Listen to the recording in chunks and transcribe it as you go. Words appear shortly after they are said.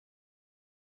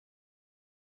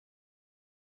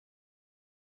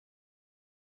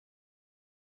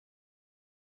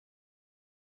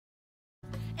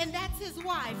and that's his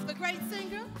wife, the great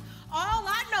singer. All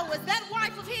I know is that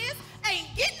wife of his ain't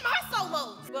getting my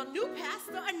solos. Well, new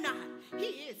pastor or not, he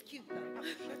is cute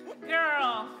though.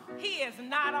 Girl, he is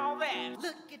not all that.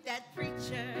 Look at that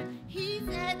preacher, he's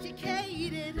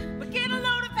educated. But get a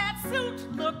load of that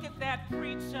suit. Look at that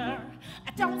preacher.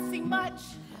 I don't see much.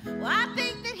 Well, I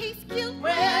think that he's cute.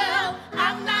 Well,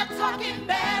 I'm not talking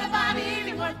bad about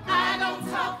anyone. I don't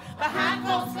talk behind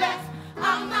folks' backs.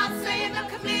 I'm not saying the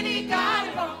committee got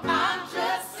it wrong. I'm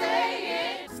just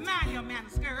saying. Smile your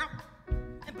manners, girl.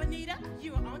 And Bonita,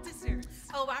 you are on desserts.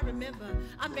 Oh, I remember.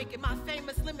 I'm making my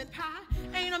famous lemon pie.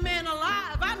 Ain't a man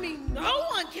alive. I mean, no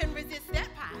one can resist that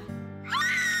pie.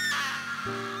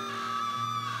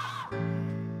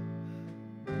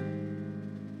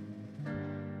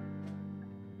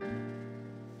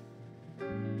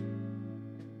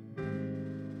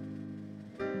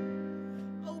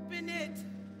 Open it.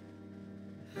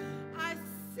 I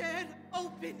said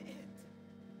open it.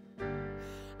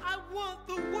 I want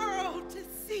the world to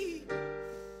see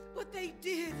what they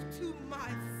did to my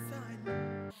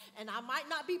son. And I might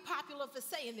not be popular for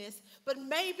saying this, but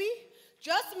maybe,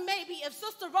 just maybe, if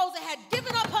Sister Rosa had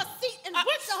given up her seat and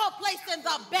went to her place in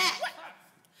the back.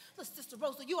 Look, Sister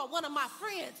Rosa, you are one of my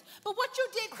friends, but what you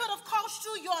did could have cost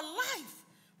you your life,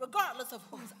 regardless of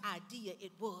whose idea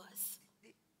it was.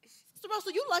 Sister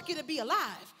Rosa, you lucky to be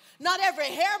alive. Not every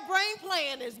harebrained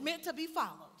plan is meant to be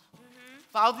followed.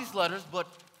 File these letters, but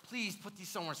please put these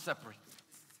somewhere separate.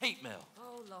 Hate mail.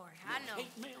 Oh, Lord, I know.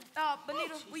 Hate mail.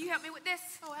 Bonita, will you help me with this?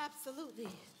 Oh, absolutely.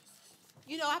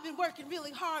 You know, I've been working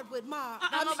really hard with my...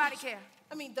 nobody care.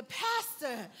 I mean, the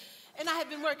pastor. And I have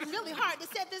been working really hard to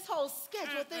set this whole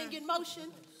schedule thing in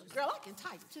motion. Girl, I can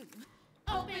type, too.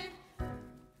 Open,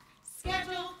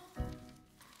 schedule,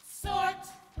 sort,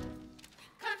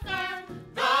 confirm.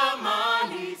 The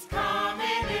money's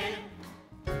coming in.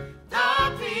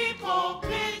 The people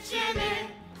pitching in.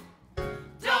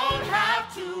 Don't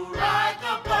have to ride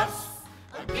the bus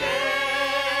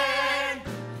again.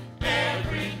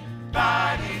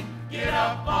 Everybody get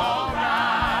up on